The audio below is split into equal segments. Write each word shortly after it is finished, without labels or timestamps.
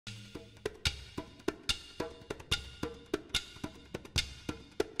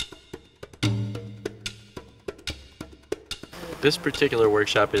This particular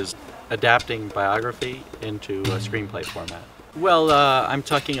workshop is adapting biography into a screenplay format. Well, I'm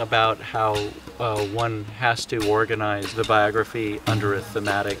talking about how one has to organize the biography under a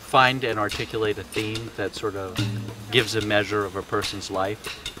thematic, find and articulate a theme that sort of gives a measure of a person's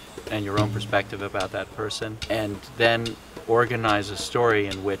life and your own perspective about that person, and then organize a story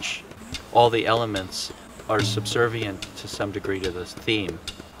in which all the elements are subservient to some degree to this theme.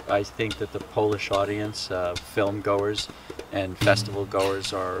 I think that the Polish audience, film goers and festival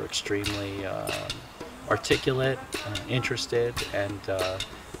goers, are extremely articulate, interested, and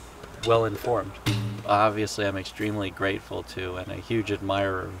well informed. Obviously, I'm extremely grateful to and a huge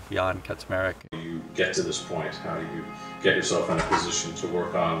admirer of Jan Kaczmarek. You get to this point, how you get yourself in a position to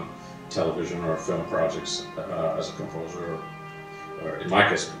work on television or film projects as a composer, or in my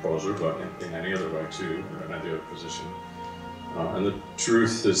case a composer, but in any other way too, in any other position. And the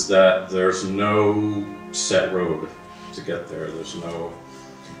truth is that there's no set road to get there. There's no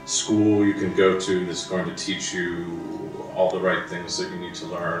school you can go to that's going to teach you all the right things that you need to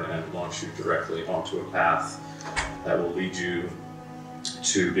learn and launch you directly onto a path that will lead you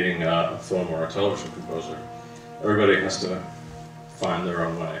to being a film or a television composer. Everybody has to find their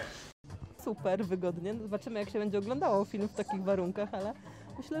own way. Super, wygodnie. Zobaczymy, jak się będzie oglądało film w takich warunkach, ale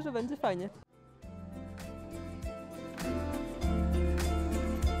myślę, że będzie fajnie.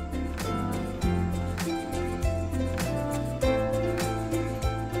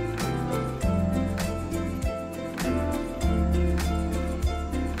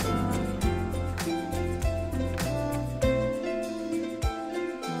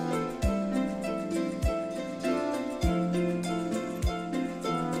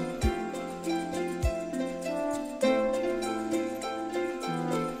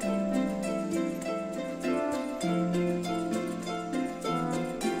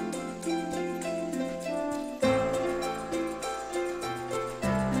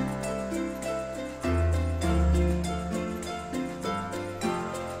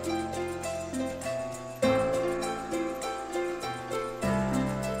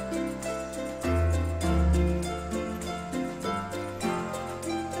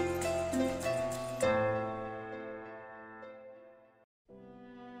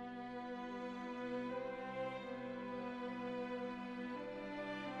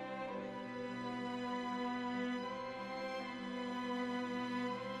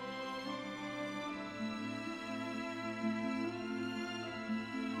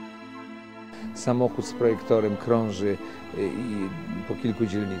 Samochód z projektorem krąży po kilku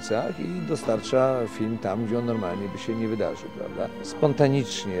dzielnicach i dostarcza film tam, gdzie on normalnie by się nie wydarzył, prawda?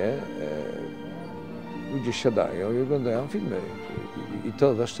 Spontanicznie ludzie siadają i oglądają filmy. I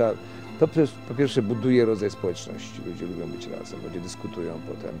to zwłaszcza, to po pierwsze buduje rodzaj społeczności. Ludzie lubią być razem, ludzie dyskutują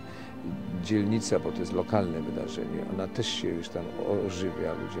potem. Dzielnica, bo to jest lokalne wydarzenie, ona też się już tam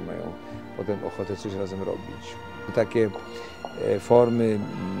ożywia, ludzie mają potem ochotę coś razem robić. Takie formy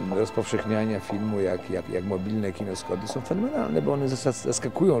rozpowszechniania filmu, jak mobilne kinoskody, są fenomenalne, bo one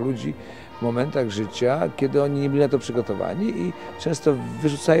zaskakują ludzi w momentach życia, kiedy oni nie byli na to przygotowani i często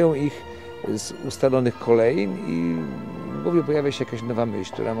wyrzucają ich z ustalonych kolejn i w głowie pojawia się jakaś nowa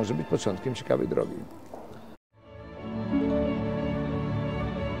myśl, która może być początkiem ciekawej drogi.